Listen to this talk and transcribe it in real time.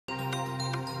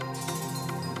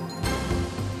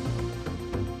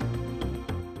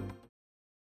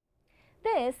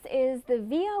This is the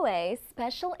VOA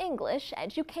Special English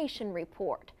Education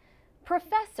Report.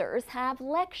 Professors have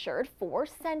lectured for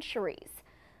centuries.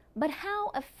 But how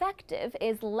effective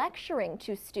is lecturing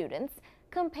to students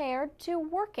compared to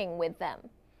working with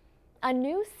them? A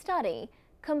new study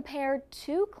compared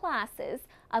two classes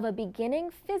of a beginning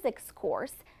physics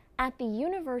course at the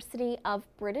University of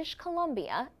British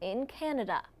Columbia in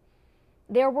Canada.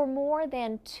 There were more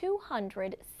than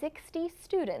 260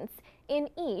 students in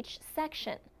each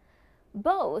section.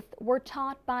 Both were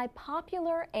taught by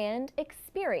popular and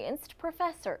experienced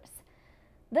professors.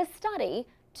 The study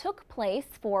took place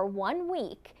for 1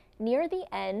 week near the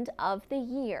end of the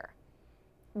year.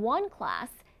 One class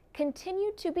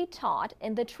continued to be taught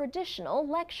in the traditional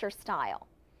lecture style.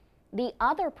 The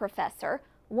other professor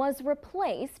was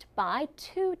replaced by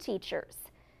two teachers.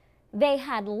 They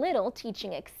had little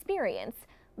teaching experience,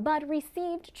 but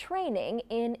received training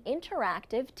in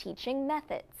interactive teaching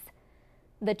methods.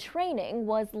 The training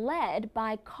was led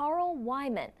by Carl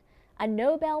Wieman, a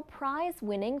Nobel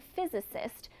Prize-winning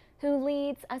physicist who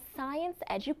leads a science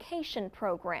education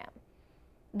program.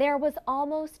 There was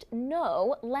almost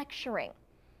no lecturing.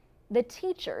 The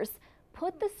teachers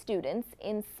put the students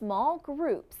in small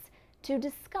groups to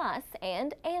discuss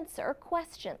and answer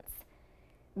questions.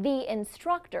 The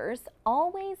instructors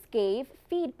always gave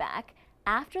feedback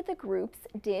after the groups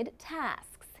did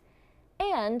tasks,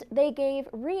 and they gave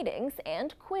readings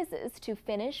and quizzes to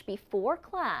finish before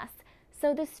class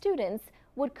so the students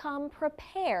would come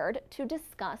prepared to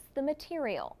discuss the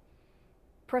material.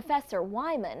 Professor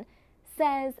Wieman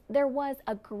says there was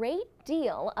a great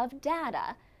deal of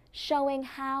data showing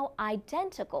how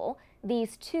identical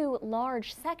these two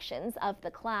large sections of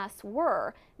the class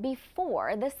were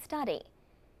before the study.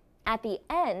 At the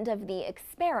end of the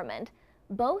experiment,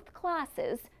 both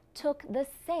classes took the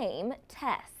same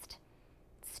test.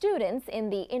 Students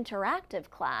in the interactive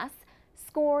class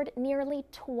scored nearly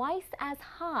twice as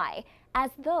high as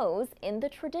those in the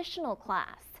traditional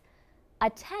class.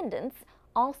 Attendance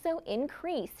also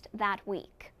increased that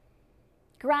week.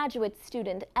 Graduate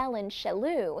student Ellen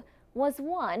Chellew was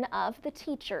one of the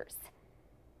teachers.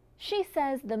 She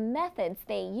says the methods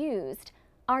they used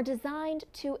are designed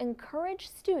to encourage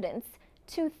students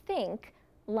to think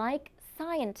like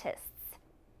scientists.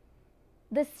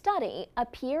 The study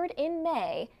appeared in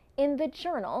May in the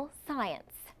journal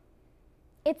Science.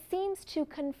 It seems to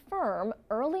confirm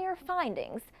earlier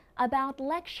findings about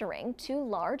lecturing to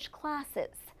large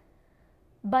classes.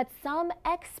 But some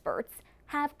experts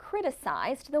have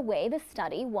criticized the way the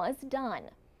study was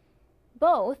done.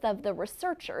 Both of the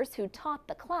researchers who taught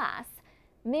the class,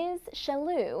 Ms.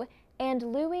 Chellew and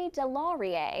Louis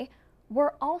Delaurier,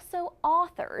 were also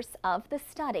authors of the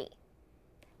study.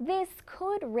 This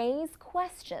could raise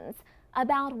questions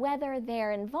about whether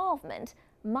their involvement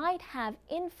might have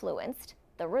influenced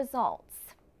the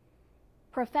results.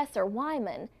 Professor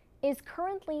Wieman is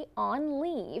currently on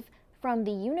leave from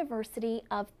the University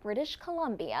of British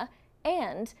Columbia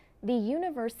and the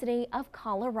University of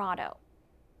Colorado.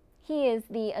 He is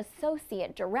the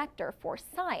Associate Director for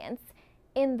Science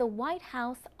in the White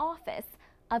House Office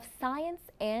of Science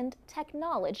and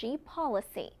Technology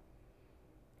Policy.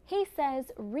 He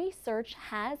says research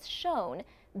has shown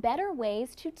better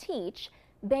ways to teach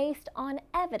based on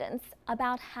evidence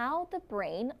about how the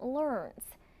brain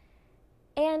learns.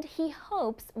 And he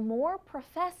hopes more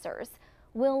professors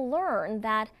will learn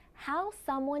that how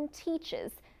someone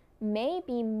teaches may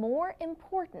be more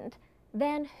important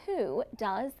than who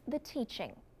does the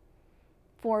teaching.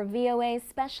 For VOA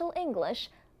Special English,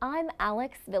 I'm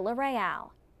Alex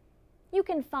Villarreal. You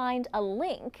can find a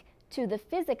link to the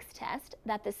physics test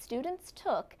that the students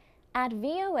took at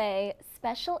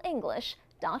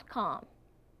voaspecialenglish.com.